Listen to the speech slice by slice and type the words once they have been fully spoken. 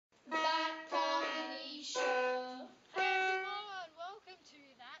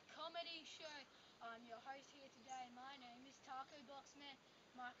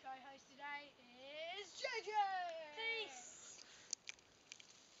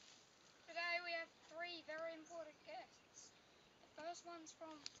first one's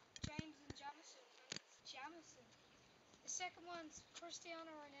from James and Jamison, and it's Jamison. The second one's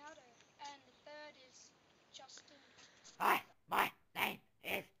Cristiano Ronaldo, and the third is Justin. Hi, my name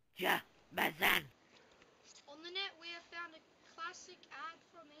is Jamison. On the net, we have found a classic ad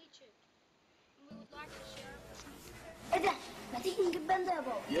from Egypt, and we would like to share it with you. ايه ده؟ ما تيجي نجيب باندا يا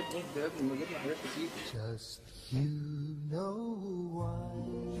بابا. يا ابني ده ما جبنا حاجات كتير. Just you know why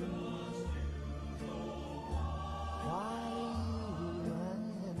you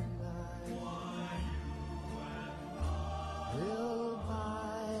and I will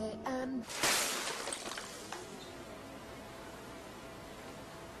buy and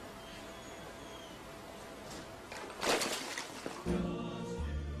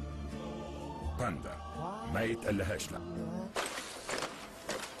باندا ما يتقلهاش لا.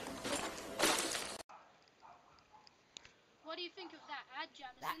 What do you think of that ad,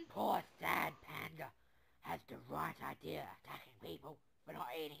 Jamison? That poor sad panda has the right idea of attacking people for not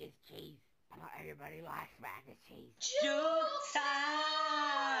eating his cheese. But not everybody likes panda cheese. Joke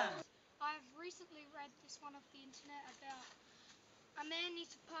time! I've recently read this one off the internet about a man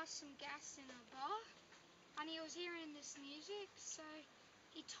needs to pass some gas in a bar, and he was hearing this music, so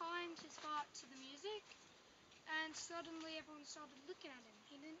he timed his heart to the music, and suddenly everyone started looking at him.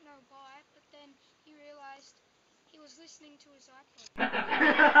 He didn't know why, but then he realized he was listening to his iPod.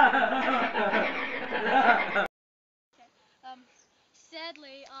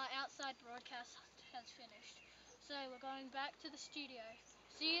 Sadly, our outside broadcast has finished, so we're going back to the studio.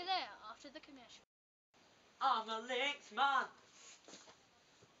 See you there after the commercial. I'm a Lynx man.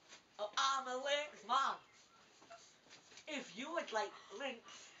 Oh, I'm a Lynx man. If you would like Lynx,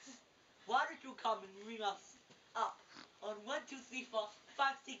 why don't you come and ring us up on 1, 2, 3, 4,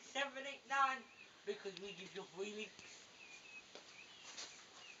 5, 6, 7, 8, 9, because we give you free links.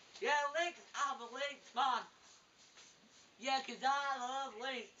 Yeah, Lynx, I'm a Lynx man. Yeah, 'cause I love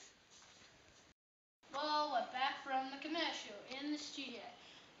Lynx. Well, we're back from the commercial in the studio.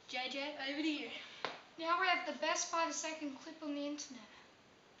 JJ, over to you. Now we have the best 5-second clip on the internet.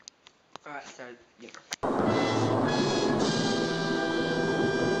 Alright, so, yeah.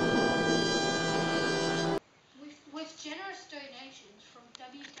 With generous donations from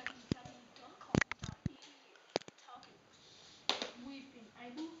www.dotcomdotedu, we've been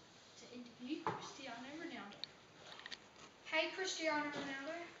able to interview Cristiano Ronaldo. Hey Cristiano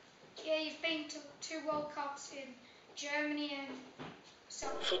Ronaldo. Yeah, you've been to 2 World Cups in Germany and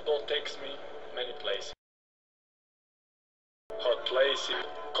South. Football takes me many places. Hot places,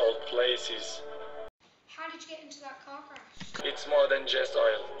 cold places. How did you get into that car crash? It's more than just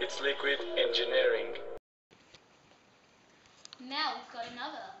oil, it's liquid engineering. Now we've got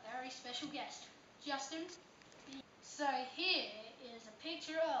another very special guest, Justin. So here is a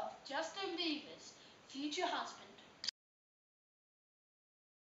picture of Justin Bieber's future husband.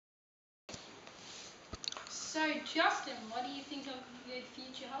 So Justin, what do you think of your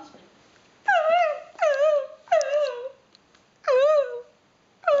future husband?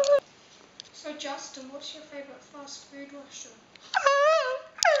 So Justin, what's your favourite fast food restaurant?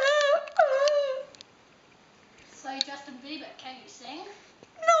 So Justin Bieber, can you sing?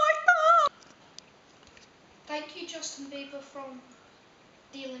 No, I can't! Thank you, Justin Bieber from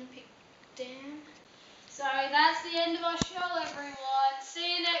the Olympic Dam. So that's the end of our show, everyone.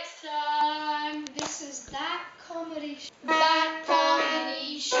 See you next time. This is That Comedy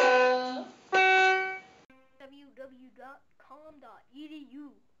Show.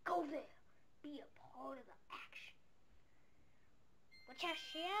 www.com.edu. Go there. Be a part of the action. What ya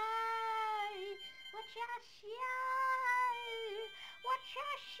say? What ya say? What ya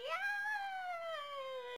say?